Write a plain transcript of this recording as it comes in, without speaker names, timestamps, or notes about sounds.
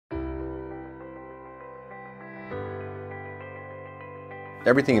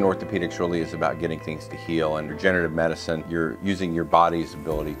Everything in orthopedics really is about getting things to heal, and regenerative medicine, you're using your body's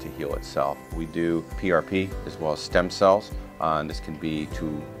ability to heal itself. We do PRP as well as stem cells. This can be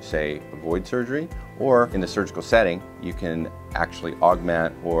to, say, avoid surgery, or in the surgical setting, you can actually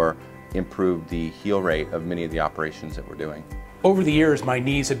augment or improve the heal rate of many of the operations that we're doing. Over the years, my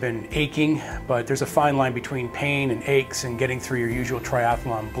knees have been aching, but there's a fine line between pain and aches and getting through your usual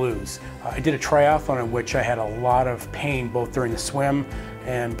triathlon blues. I did a triathlon in which I had a lot of pain both during the swim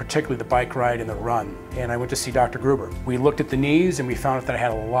and particularly the bike ride and the run. And I went to see Dr. Gruber. We looked at the knees and we found out that I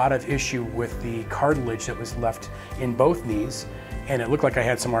had a lot of issue with the cartilage that was left in both knees. And it looked like I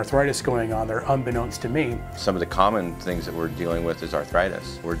had some arthritis going on there, unbeknownst to me. Some of the common things that we're dealing with is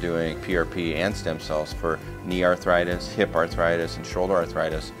arthritis. We're doing PRP and stem cells for knee arthritis, hip arthritis, and shoulder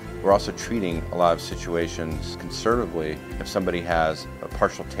arthritis. We're also treating a lot of situations conservatively. If somebody has a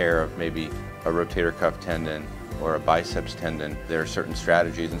partial tear of maybe a rotator cuff tendon or a biceps tendon, there are certain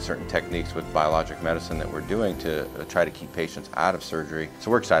strategies and certain techniques with biologic medicine that we're doing to try to keep patients out of surgery.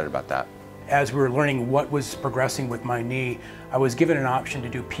 So we're excited about that. As we were learning what was progressing with my knee, I was given an option to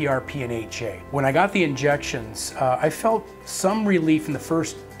do PRP and HA. When I got the injections, I felt some relief in the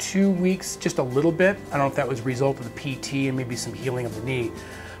first 2 weeks, just a little bit. I don't know if that was a result of the PT and maybe some healing of the knee.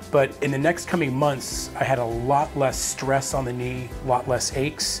 But in the next coming months, I had a lot less stress on the knee, a lot less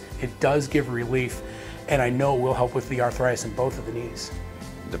aches. It does give relief, and I know it will help with the arthritis in both of the knees.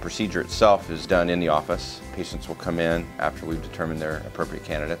 The procedure itself is done in the office. Patients will come in after we've determined their appropriate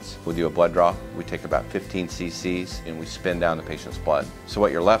candidates. We'll do a blood draw. We take about 15 cc's and we spin down the patient's blood. So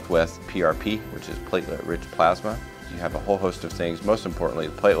what you're left with, PRP, which is platelet-rich plasma. You have a whole host of things, most importantly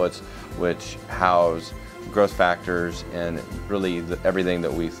the platelets, which house growth factors and really everything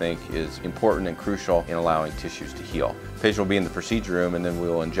that we think is important and crucial in allowing tissues to heal. The patient will be in the procedure room and then we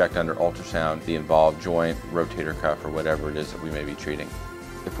will inject under ultrasound the involved joint, rotator cuff, or whatever it is that we may be treating.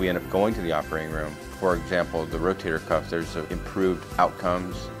 If we end up going to the operating room, for example, the rotator cuff, there's improved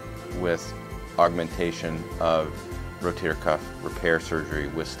outcomes with augmentation of rotator cuff repair surgery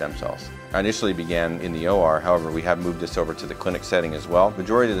with stem cells. I initially began in the OR, however, we have moved this over to the clinic setting as well. The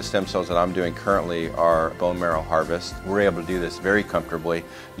majority of the stem cells that I'm doing currently are bone marrow harvest. We're able to do this very comfortably,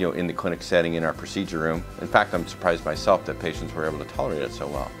 in the clinic setting in our procedure room. In fact, I'm surprised myself that patients were able to tolerate it so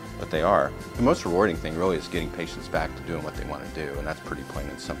well. But they are. The most rewarding thing really is getting patients back to doing what they want to do, and that's pretty plain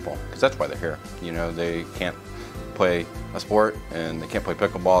and simple, because that's why they're here. They can't play a sport and they can't play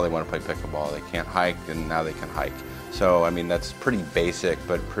pickleball, they want to play pickleball. They can't hike and now they can hike. So I mean, that's pretty basic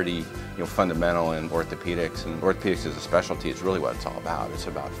but pretty fundamental in orthopedics, and orthopedics as a specialty is really what it's all about. It's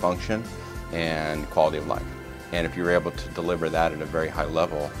about function and quality of life. And if you're able to deliver that at a very high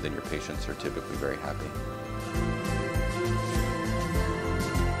level, then your patients are typically very happy.